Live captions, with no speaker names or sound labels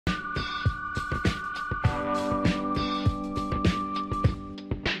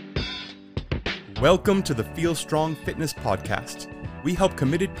Welcome to the Feel Strong Fitness Podcast. We help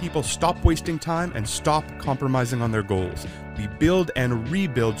committed people stop wasting time and stop compromising on their goals. We build and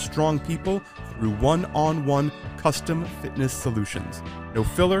rebuild strong people through one-on-one custom fitness solutions. No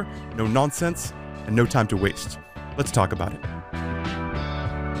filler, no nonsense, and no time to waste. Let's talk about it.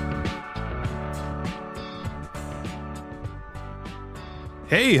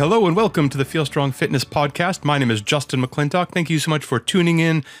 Hey, hello, and welcome to the Feel Strong Fitness Podcast. My name is Justin McClintock. Thank you so much for tuning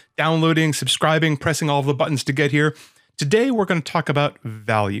in, downloading, subscribing, pressing all of the buttons to get here. Today, we're going to talk about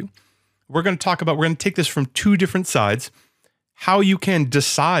value. We're going to take this from two different sides, how you can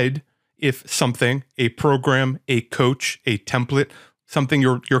decide if something, a program, a coach, a template, something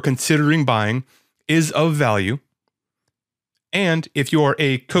you're considering buying is of value. And if you're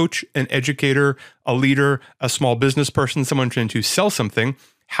a coach, an educator, a leader, a small business person, someone trying to sell something,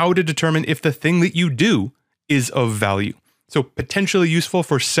 how to determine if the thing that you do is of value. So potentially useful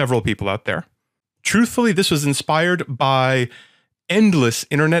for several people out there. Truthfully, this was inspired by endless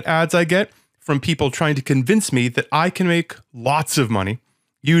internet ads I get from people trying to convince me that I can make lots of money,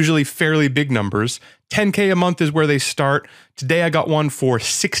 usually fairly big numbers. 10K a month is where they start. Today I got one for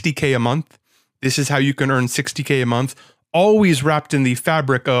 60K a month. This is how you can earn 60K a month. Always wrapped in the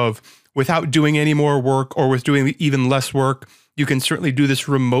fabric of without doing any more work or with doing even less work, you can certainly do this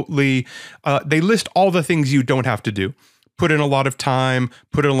remotely. They list all the things you don't have to do. Put in a lot of time,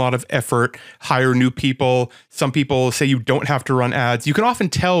 put in a lot of effort, hire new people. Some people say you don't have to run ads. You can often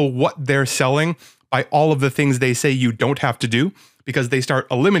tell what they're selling by all of the things they say you don't have to do because they start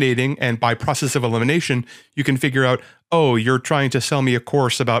eliminating, and by process of elimination, you can figure out, oh, you're trying to sell me a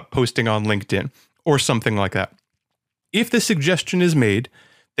course about posting on LinkedIn or something like that. If the suggestion is made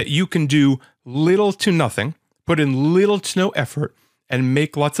that you can do little to nothing, put in little to no effort, and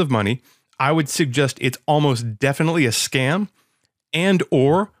make lots of money, I would suggest it's almost definitely a scam and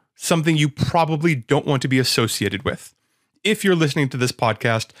or something you probably don't want to be associated with. If you're listening to this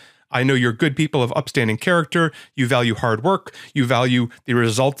podcast, I know you're good people of upstanding character, you value hard work, you value the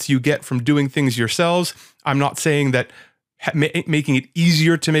results you get from doing things yourselves. I'm not saying that making it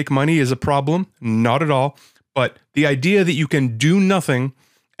easier to make money is a problem, not at all. But the idea that you can do nothing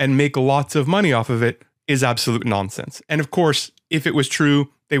and make lots of money off of it is absolute nonsense. And of course, if it was true,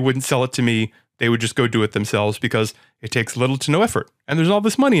 they wouldn't sell it to me. They would just go do it themselves because it takes little to no effort and there's all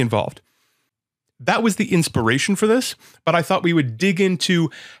this money involved. That was the inspiration for this, but I thought we would dig into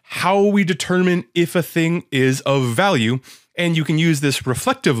how we determine if a thing is of value. And you can use this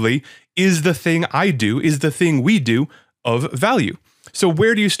reflectively. Is the thing I do, is the thing we do of value? So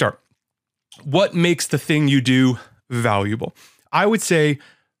where do you start? What makes the thing you do valuable? I would say,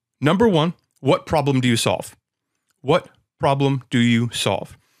 number one, what problem do you solve? What problem do you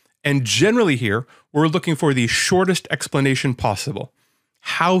solve? And generally here, we're looking for the shortest explanation possible.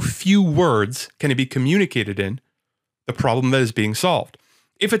 How few words can it be communicated in the problem that is being solved?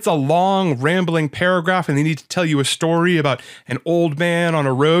 If it's a long, rambling paragraph and they need to tell you a story about an old man on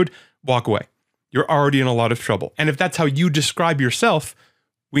a road, walk away. You're already in a lot of trouble. And if that's how you describe yourself,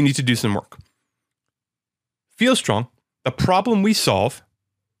 we need to do some work. Feel strong. The problem we solve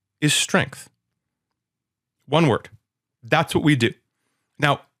is strength. One word. That's what we do.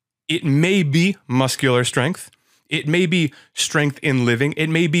 Now, it may be muscular strength. It may be strength in living. It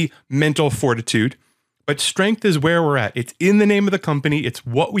may be mental fortitude. But strength is where we're at. It's in the name of the company. It's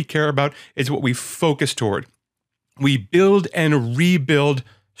what we care about. It's what we focus toward. We build and rebuild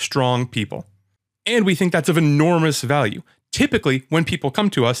strong people. And we think that's of enormous value. Typically, when people come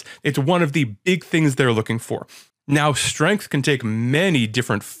to us, it's one of the big things they're looking for. Now, strength can take many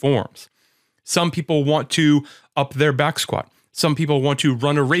different forms. Some people want to up their back squat. Some people want to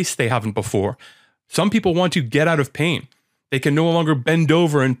run a race they haven't before. Some people want to get out of pain. They can no longer bend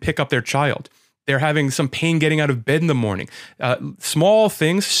over and pick up their child. They're having some pain getting out of bed in the morning. Small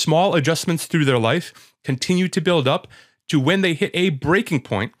things, small adjustments through their life continue to build up to when they hit a breaking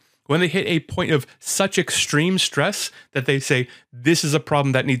point. When they hit a point of such extreme stress that they say, this is a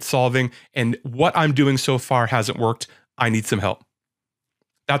problem that needs solving, and what I'm doing so far hasn't worked, I need some help.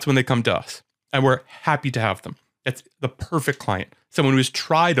 That's when they come to us, and we're happy to have them. That's the perfect client. Someone who has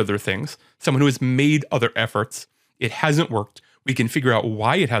tried other things, someone who has made other efforts. It hasn't worked. We can figure out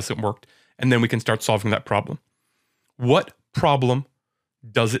why it hasn't worked, and then we can start solving that problem. What problem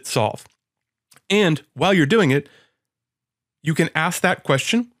does it solve? And while you're doing it, you can ask that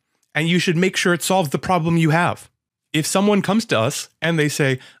question, and you should make sure it solves the problem you have. If someone comes to us and they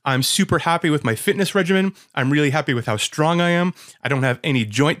say, I'm super happy with my fitness regimen, I'm really happy with how strong I am, I don't have any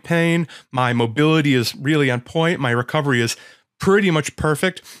joint pain, my mobility is really on point, my recovery is pretty much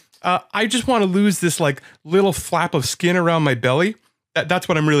perfect, I just want to lose this like little flap of skin around my belly, that's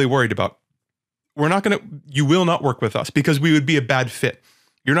what I'm really worried about. you will not work with us because we would be a bad fit.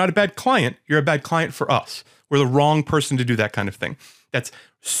 You're not a bad client. You're a bad client for us. We're the wrong person to do that kind of thing. That's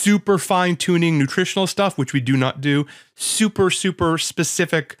super fine tuning nutritional stuff, which we do not do. Super, super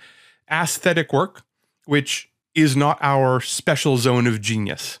specific aesthetic work, which is not our special zone of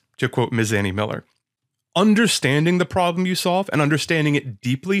genius, to quote Ms. Annie Miller. Understanding the problem you solve and understanding it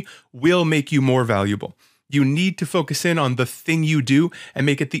deeply will make you more valuable. You need to focus in on the thing you do and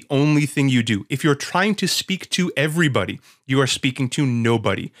make it the only thing you do. If you're trying to speak to everybody, you are speaking to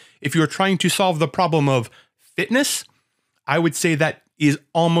nobody. If you're trying to solve the problem of fitness, I would say that is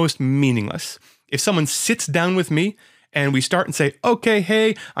almost meaningless. If someone sits down with me and we start and say, okay,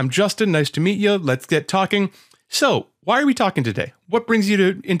 hey, I'm Justin, nice to meet you, let's get talking. So, why are we talking today? What brings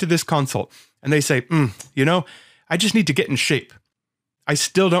you into this consult? And they say, I just need to get in shape. I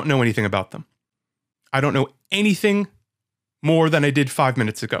still don't know anything about them. I don't know anything more than I did 5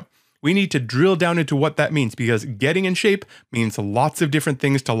 minutes ago. We need to drill down into what that means because getting in shape means lots of different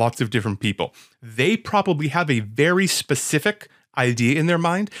things to lots of different people. They probably have a very specific idea in their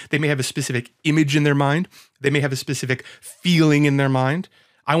mind. They may have a specific image in their mind. They may have a specific feeling in their mind.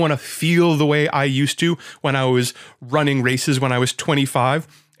 I want to feel the way I used to when I was running races when I was 25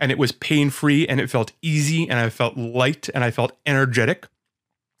 and it was pain-free and it felt easy and I felt light and I felt energetic.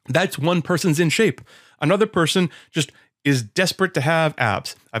 That's one person's in shape. Another person just is desperate to have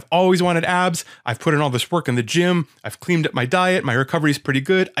abs. I've always wanted abs. I've put in all this work in the gym. I've cleaned up my diet. My recovery is pretty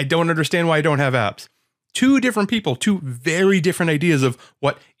good. I don't understand why I don't have abs. Two different people, two very different ideas of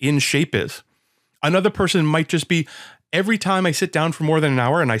what in shape is. Another person might just be, every time I sit down for more than an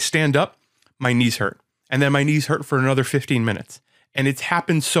hour and I stand up, my knees hurt. And then my knees hurt for another 15 minutes. And it's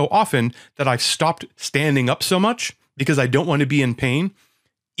happened so often that I've stopped standing up so much because I don't want to be in pain.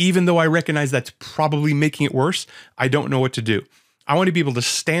 Even though I recognize that's probably making it worse, I don't know what to do. I want to be able to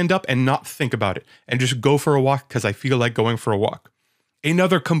stand up and not think about it and just go for a walk because I feel like going for a walk.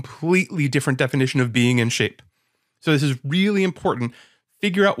 Another completely different definition of being in shape. So this is really important.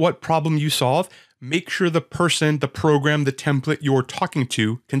 Figure out what problem you solve. Make sure the person, the program, the template you're talking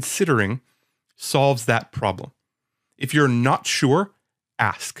to, considering, solves that problem. If you're not sure,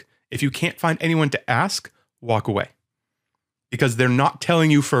 ask. If you can't find anyone to ask, walk away. Because they're not telling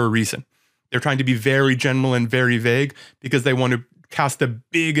you for a reason. They're trying to be very general and very vague because they want to cast the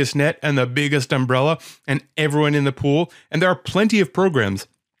biggest net and the biggest umbrella and everyone in the pool. And there are plenty of programs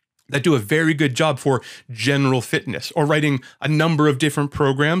that do a very good job for general fitness or writing a number of different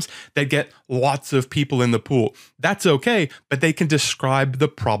programs that get lots of people in the pool. That's okay, but they can describe the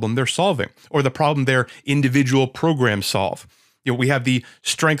problem they're solving or the problem their individual programs solve. We have the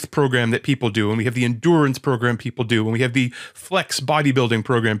strength program that people do, and we have the endurance program people do, and we have the flex bodybuilding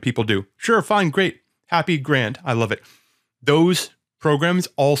program people do. Sure, fine, great, happy, grand, I love it. Those programs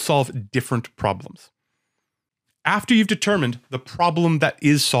all solve different problems. After you've determined the problem that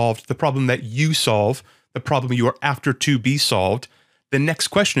is solved, the problem that you solve, the problem you are after to be solved, the next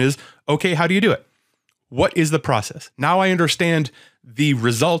question is, okay, how do you do it? What is the process? Now I understand the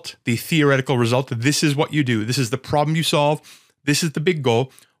result, the theoretical result. This is what you do. This is the problem you solve. This is the big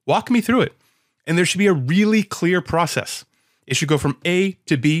goal. Walk me through it. And there should be a really clear process. It should go from A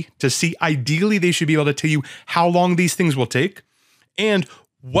to B to C. Ideally, they should be able to tell you how long these things will take and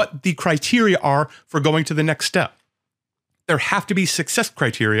what the criteria are for going to the next step. There have to be success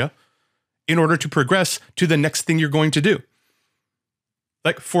criteria in order to progress to the next thing you're going to do.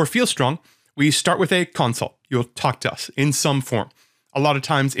 Like for Feel Strong, we start with a consult. You'll talk to us in some form. A lot of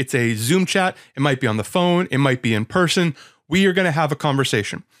times it's a Zoom chat. It might be on the phone. It might be in person. We are going to have a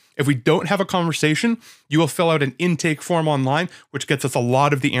conversation. If we don't have a conversation, you will fill out an intake form online, which gets us a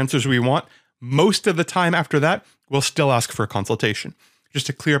lot of the answers we want. Most of the time after that, we'll still ask for a consultation just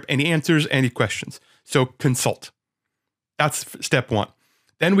to clear up any answers, any questions. So consult. That's step one.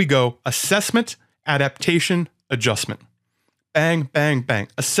 Then we go assessment, adaptation, adjustment. Bang, bang, bang.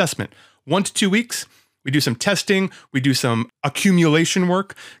 Assessment. 1 to 2 weeks. We do some testing, we do some accumulation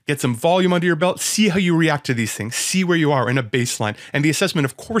work, get some volume under your belt, see how you react to these things, see where you are in a baseline. And the assessment,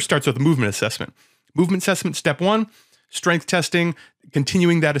 of course, starts with a movement assessment. Movement assessment, step 1, strength testing,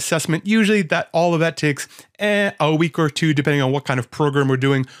 continuing that assessment. Usually all of that takes a week or 2, depending on what kind of program we're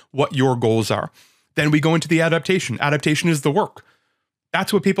doing, what your goals are. Then we go into the adaptation. Adaptation is the work.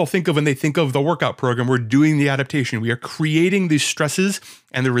 That's what people think of when they think of the workout program. We're doing the adaptation. We are creating these stresses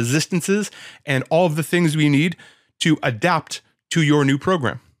and the resistances and all of the things we need to adapt to your new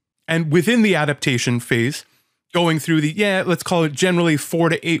program. And within the adaptation phase, going through let's call it generally 4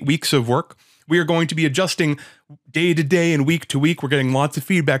 to 8 weeks of work, We are going to be adjusting day to day and week to week. We're getting lots of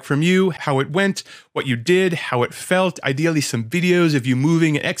feedback from you, how it went, what you did, how it felt, ideally some videos of you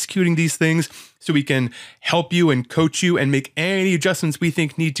moving and executing these things so we can help you and coach you and make any adjustments we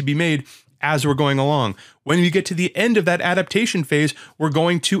think need to be made as we're going along. When we get to the end of that adaptation phase, we're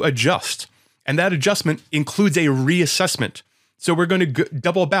going to adjust. And that adjustment includes a reassessment. So we're going to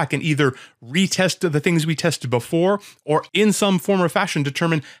double back and either retest the things we tested before or in some form or fashion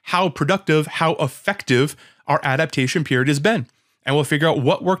determine how productive, how effective our adaptation period has been. And we'll figure out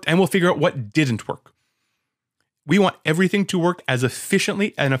what worked and we'll figure out what didn't work. We want everything to work as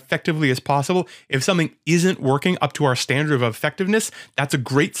efficiently and effectively as possible. If something isn't working up to our standard of effectiveness, that's a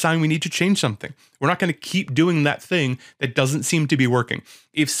great sign we need to change something. We're not going to keep doing that thing that doesn't seem to be working.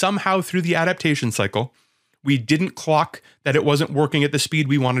 If somehow through the adaptation cycle, we didn't clock that it wasn't working at the speed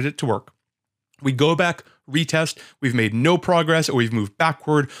we wanted it to work, we go back, retest, we've made no progress, or we've moved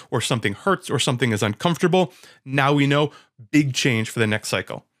backward, or something hurts, or something is uncomfortable. Now we know, big change for the next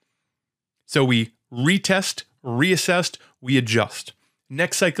cycle. So we retest, reassessed, we adjust.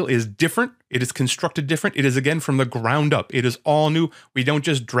 Next cycle is different. It is constructed different. It is again from the ground up. It is all new. We don't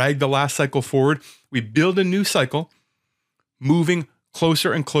just drag the last cycle forward. We build a new cycle, moving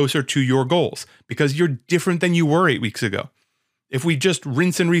closer and closer to your goals because you're different than you were 8 weeks ago. If we just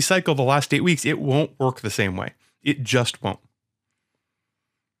rinse and recycle the last 8 weeks, it won't work the same way. It just won't.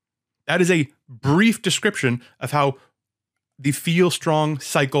 That is a brief description of how the Feel Strong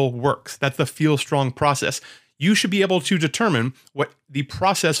cycle works. That's the Feel Strong process. You should be able to determine what the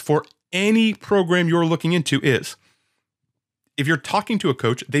process for any program you're looking into is. If you're talking to a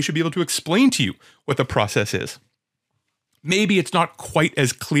coach, they should be able to explain to you what the process is. Maybe it's not quite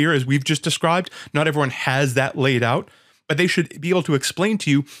as clear as we've just described. Not everyone has that laid out, but they should be able to explain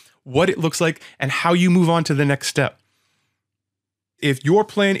to you what it looks like and how you move on to the next step. If your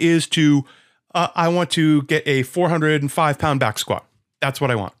plan is to, I want to get a 405-pound back squat. That's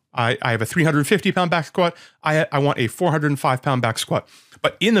what I want. I have a 350-pound back squat. I want a 405-pound back squat.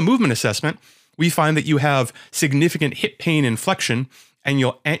 But in the movement assessment, we find that you have significant hip pain and flexion, and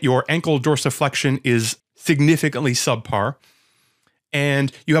your ankle dorsiflexion is significantly subpar,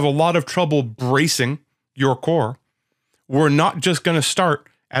 and you have a lot of trouble bracing your core. We're not just going to start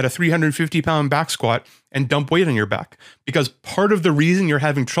at a 350-pound back squat and dump weight on your back, because part of the reason you're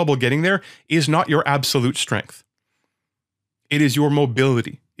having trouble getting there is not your absolute strength. It is your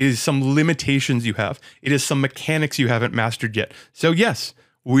mobility. It is some limitations you have. It is some mechanics you haven't mastered yet. So yes,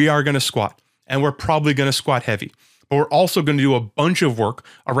 we are going to squat, and we're probably going to squat heavy. But we're also going to do a bunch of work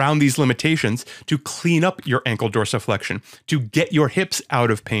around these limitations to clean up your ankle dorsiflexion, to get your hips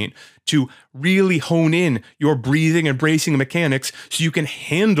out of pain, to really hone in your breathing and bracing mechanics so you can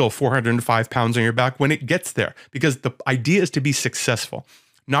handle 405 pounds on your back when it gets there. Because the idea is to be successful,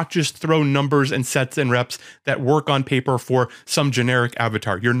 not just throw numbers and sets and reps that work on paper for some generic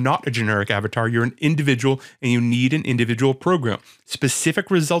avatar. You're not a generic avatar. You're an individual, and you need an individual program.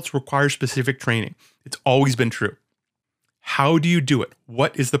 Specific results require specific training. It's always been true. How do you do it?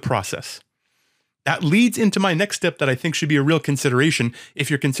 What is the process? That leads into my next step that I think should be a real consideration if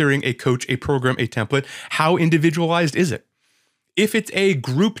you're considering a coach, a program, a template. How individualized is it? If it's a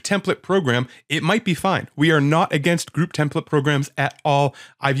group template program, it might be fine. We are not against group template programs at all.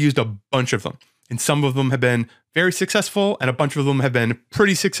 I've used a bunch of them, and some of them have been very successful, and a bunch of them have been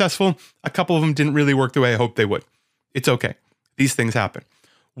pretty successful. A couple of them didn't really work the way I hoped they would. It's okay. These things happen.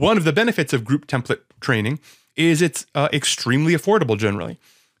 One of the benefits of group template training is it's extremely affordable generally.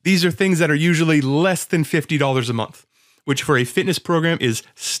 These are things that are usually less than $50 a month, which for a fitness program is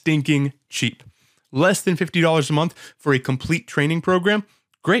stinking cheap. Less than $50 a month for a complete training program,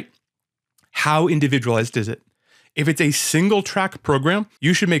 great. How individualized is it? If it's a single track program,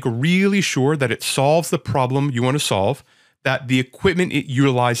 you should make really sure that it solves the problem you want to solve, that the equipment it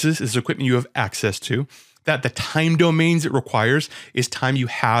utilizes is equipment you have access to, that the time domains it requires is time you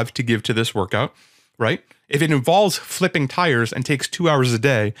have to give to this workout, right? If it involves flipping tires and takes 2 hours a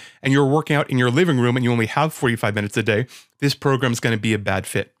day and you're working out in your living room and you only have 45 minutes a day, this program is going to be a bad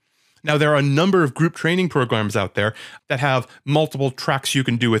fit. Now, there are a number of group training programs out there that have multiple tracks you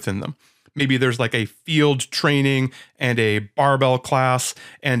can do within them. Maybe there's like a field training and a barbell class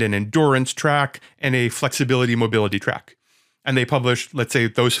and an endurance track and a flexibility mobility track. And they publish, let's say,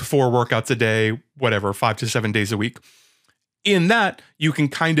 those 4 workouts a day, whatever, 5 to 7 days a week. In that, you can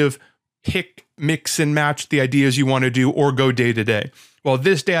kind of pick, mix, and match the ideas you want to do or go day to day. Well,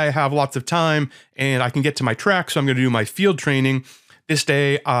 this day I have lots of time and I can get to my track, so I'm going to do my field training. This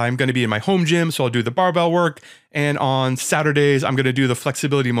day I'm going to be in my home gym, so I'll do the barbell work. And on Saturdays, I'm going to do the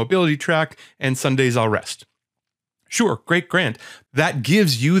flexibility mobility track, and Sundays I'll rest. Sure, great grant. That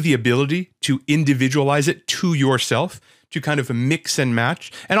gives you the ability to individualize it to yourself, to kind of mix and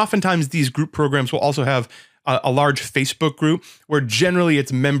match. And oftentimes these group programs will also have a large Facebook group where generally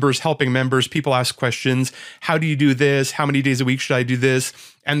it's members helping members. People ask questions. How do you do this? How many days a week should I do this?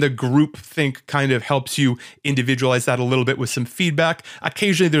 And the group think kind of helps you individualize that a little bit with some feedback.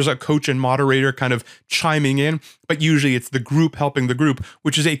 Occasionally there's a coach and moderator kind of chiming in, but usually it's the group helping the group,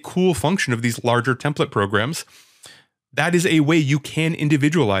 which is a cool function of these larger template programs. That is a way you can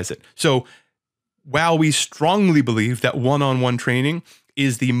individualize it. So while we strongly believe that one-on-one training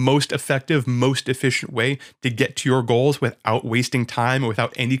is the most effective, most efficient way to get to your goals without wasting time,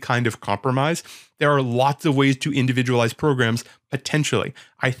 without any kind of compromise, there are lots of ways to individualize programs potentially.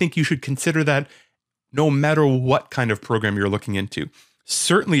 I think you should consider that no matter what kind of program you're looking into.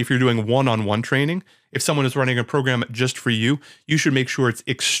 Certainly if you're doing one-on-one training, if someone is running a program just for you, you should make sure it's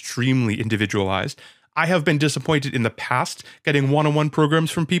extremely individualized. I have been disappointed in the past getting one-on-one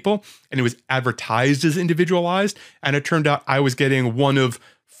programs from people, and it was advertised as individualized, and it turned out I was getting one of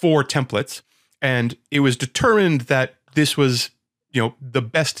 4 templates, and it was determined that this was, the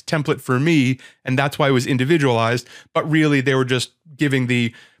best template for me, and that's why it was individualized, but really they were just giving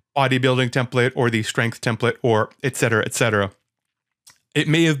the bodybuilding template or the strength template or et cetera, et cetera. It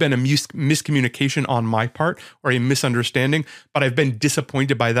may have been a miscommunication on my part or a misunderstanding, but I've been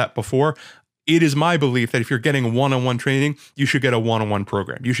disappointed by that before. It is my belief that if you're getting one-on-one training, you should get a one-on-one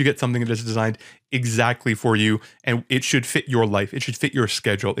program. You should get something that is designed exactly for you, and it should fit your life. It should fit your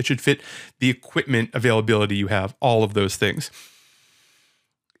schedule. It should fit the equipment availability you have, all of those things.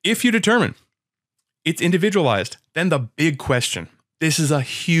 If you determine it's individualized, then the big question, this is a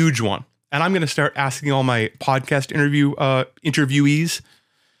huge one, and I'm going to start asking all my podcast interviewees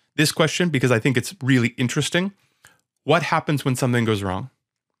this question because I think it's really interesting. What happens when something goes wrong?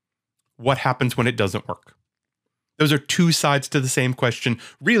 What happens when it doesn't work? Those are 2 sides to the same question.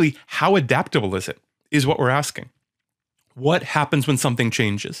 Really, how adaptable is it, is what we're asking. What happens when something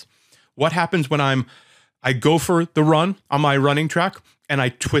changes? What happens when I go for the run on my running track and I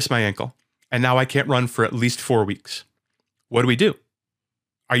twist my ankle and now I can't run for at least 4 weeks? What do we do?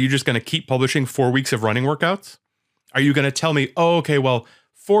 Are you just going to keep publishing 4 weeks of running workouts? Are you going to tell me, oh, okay, well,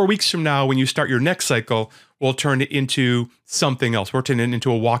 4 weeks from now, when you start your next cycle, we'll turn it into something else. We'll turn it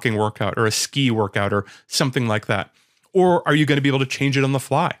into a walking workout or a ski workout or something like that. Or are you going to be able to change it on the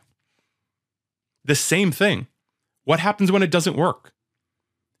fly? The same thing. What happens when it doesn't work?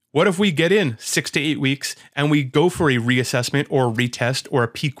 What if we get in 6 to 8 weeks and we go for a reassessment or a retest or a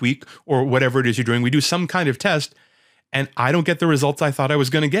peak week or whatever it is you're doing? We do some kind of test and I don't get the results I thought I was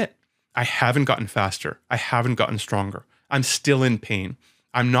going to get. I haven't gotten faster. I haven't gotten stronger. I'm still in pain.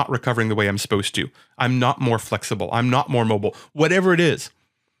 I'm not recovering the way I'm supposed to. I'm not more flexible. I'm not more mobile. Whatever it is,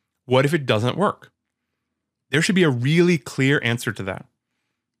 what if it doesn't work? There should be a really clear answer to that.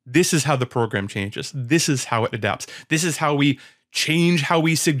 This is how the program changes. This is how it adapts. This is how we change how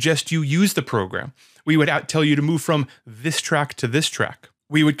we suggest you use the program. We would tell you to move from this track to this track.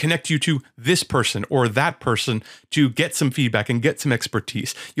 We would connect you to this person or that person to get some feedback and get some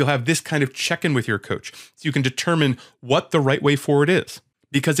expertise. You'll have this kind of check-in with your coach so you can determine what the right way forward is.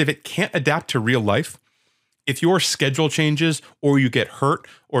 Because if it can't adapt to real life, if your schedule changes or you get hurt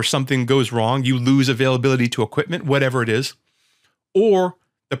or something goes wrong, you lose availability to equipment, whatever it is, or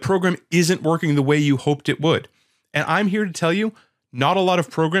the program isn't working the way you hoped it would. And I'm here to tell you, not a lot of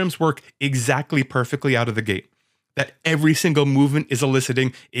programs work exactly perfectly out of the gate. That every single movement is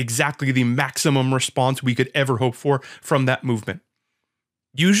eliciting exactly the maximum response we could ever hope for from that movement.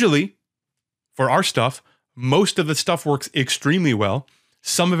 Usually, for our stuff, most of the stuff works extremely well.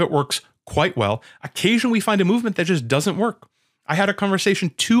 Some of it works quite well. Occasionally we find a movement that just doesn't work. I had a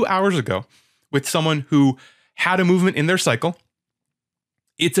conversation 2 hours ago with someone who had a movement in their cycle.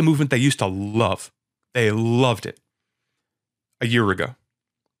 It's a movement they used to love. They loved it a year ago.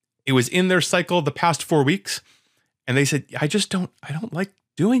 It was in their cycle the past 4 weeks. And they said, I don't like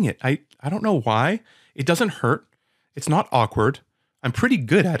doing it. I don't know why. It doesn't hurt. It's not awkward. I'm pretty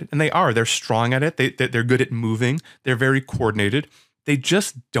good at it. And they're strong at it. They're good at moving. They're very coordinated. They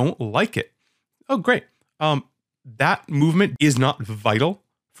just don't like it. Oh, great. That movement is not vital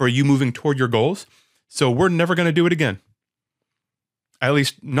for you moving toward your goals. So we're never going to do it again. At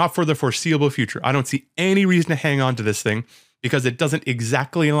least not for the foreseeable future. I don't see any reason to hang on to this thing because it doesn't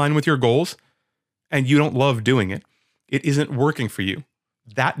exactly align with your goals and you don't love doing it. It isn't working for you.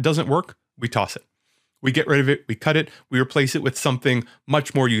 That doesn't work. We toss it. We get rid of it. We cut it. We replace it with something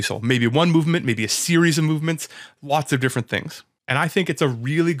much more useful. Maybe one movement, maybe a series of movements, lots of different things. And I think it's a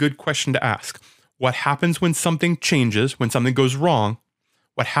really good question to ask. What happens when something changes, when something goes wrong?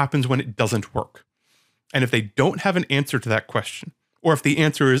 What happens when it doesn't work? And if they don't have an answer to that question, or if the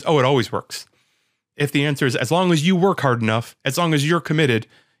answer is, oh, it always works. If the answer is, as long as you work hard enough, as long as you're committed,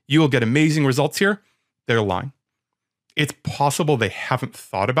 you will get amazing results here, they're lying. It's possible they haven't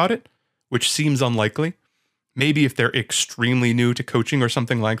thought about it, which seems unlikely. Maybe if they're extremely new to coaching or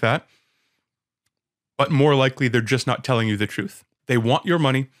something like that. But more likely, they're just not telling you the truth. They want your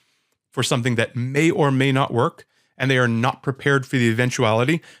money for something that may or may not work, and they are not prepared for the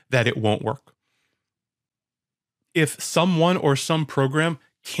eventuality that it won't work. If someone or some program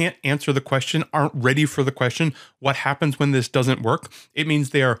can't answer the question, aren't ready for the question, what happens when this doesn't work? It means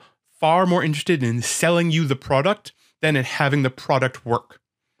they are far more interested in selling you the product than in having the product work.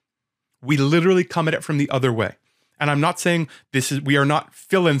 We literally come at it from the other way. And I'm not saying we are not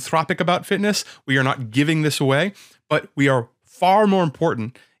philanthropic about fitness. We are not giving this away, but we are far more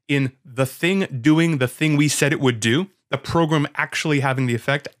important in the thing doing the thing we said it would do, the program actually having the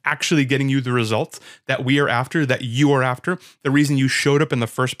effect, actually getting you the results that we are after, that you are after, the reason you showed up in the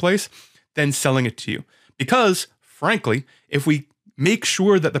first place, then selling it to you. Because, frankly, if we make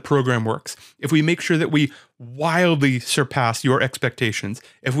sure that the program works, if we make sure that we wildly surpass your expectations,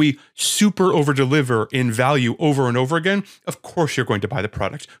 if we super over deliver in value over and over again, of course you're going to buy the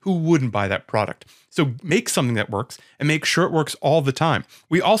product. Who wouldn't buy that product? So make something that works and make sure it works all the time.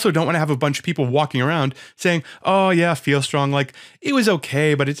 We also don't want to have a bunch of people walking around saying, oh yeah, Feel Strong, like it was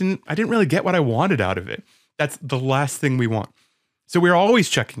okay, but I didn't really get what I wanted out of it. That's the last thing we want. So we're always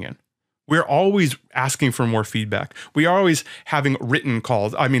checking in. We're always asking for more feedback. We are always having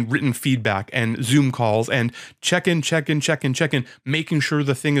written feedback and Zoom calls and check in, making sure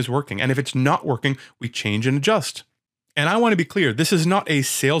the thing is working. And if it's not working, we change and adjust. And I want to be clear, this is not a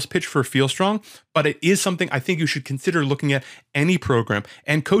sales pitch for Feel Strong, but it is something I think you should consider looking at any program.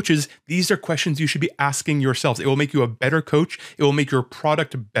 And coaches, these are questions you should be asking yourselves. It will make you a better coach. It will make your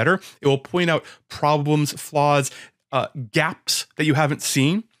product better. It will point out problems, flaws, gaps that you haven't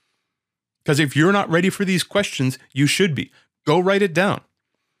seen. Because if you're not ready for these questions, you should be. Go write it down.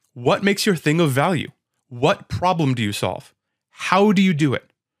 What makes your thing of value? What problem do you solve? How do you do it?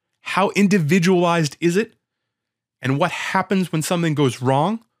 How individualized is it? And what happens when something goes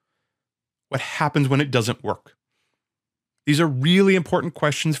wrong? What happens when it doesn't work? These are really important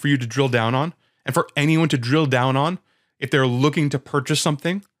questions for you to drill down on, and for anyone to drill down on if they're looking to purchase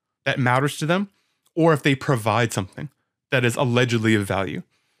something that matters to them, or if they provide something that is allegedly of value.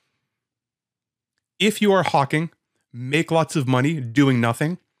 If you are hawking, make lots of money doing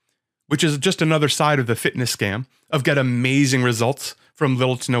nothing, which is just another side of the fitness scam of get amazing results from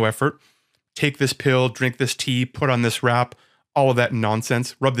little to no effort. Take this pill, drink this tea, put on this wrap, all of that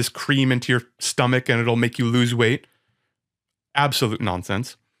nonsense. Rub this cream into your stomach and it'll make you lose weight. Absolute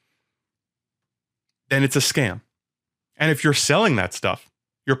nonsense. Then it's a scam. And if you're selling that stuff,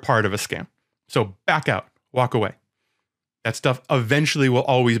 you're part of a scam. So back out, walk away. That stuff eventually will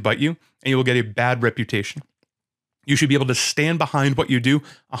always bite you and you will get a bad reputation. You should be able to stand behind what you do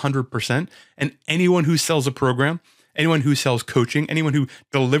 100%. And anyone who sells a program, anyone who sells coaching, anyone who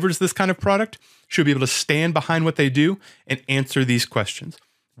delivers this kind of product should be able to stand behind what they do and answer these questions.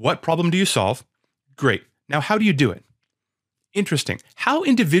 What problem do you solve? Great. Now, how do you do it? Interesting. How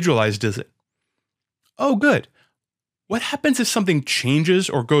individualized is it? Oh, good. What happens if something changes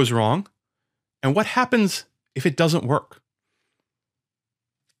or goes wrong? And what happens if it doesn't work?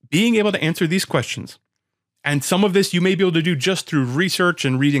 Being able to answer these questions, and some of this you may be able to do just through research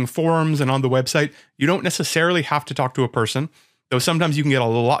and reading forums and on the website. You don't necessarily have to talk to a person, though sometimes you can get a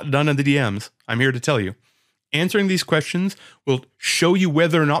lot done in the DMs. I'm here to tell you. Answering these questions will show you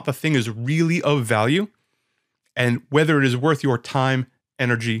whether or not the thing is really of value and whether it is worth your time,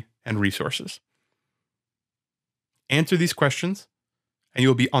 energy, and resources. Answer these questions, and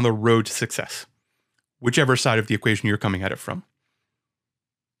you'll be on the road to success, whichever side of the equation you're coming at it from.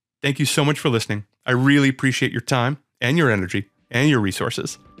 Thank you so much for listening. I really appreciate your time and your energy and your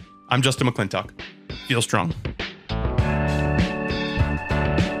resources. I'm Justin McClintock. Feel strong.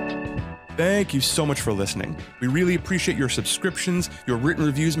 Thank you so much for listening. We really appreciate your subscriptions. Your written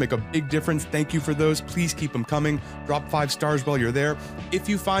reviews make a big difference. Thank you for those. Please keep them coming. Drop 5 stars while you're there. If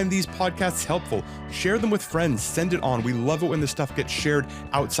you find these podcasts helpful, share them with friends. Send it on. We love it when this stuff gets shared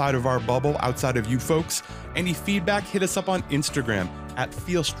outside of our bubble, outside of you folks. Any feedback, hit us up on Instagram at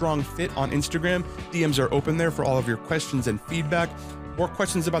FeelStrongFit on Instagram. DMs are open there for all of your questions and feedback. More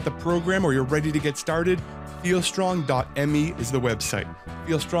questions about the program or you're ready to get started, feelstrong.me is the website.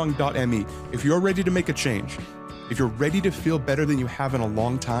 Feelstrong.me. If you're ready to make a change, if you're ready to feel better than you have in a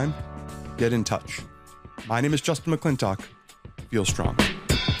long time, get in touch. My name is Justin McClintock. Feel strong.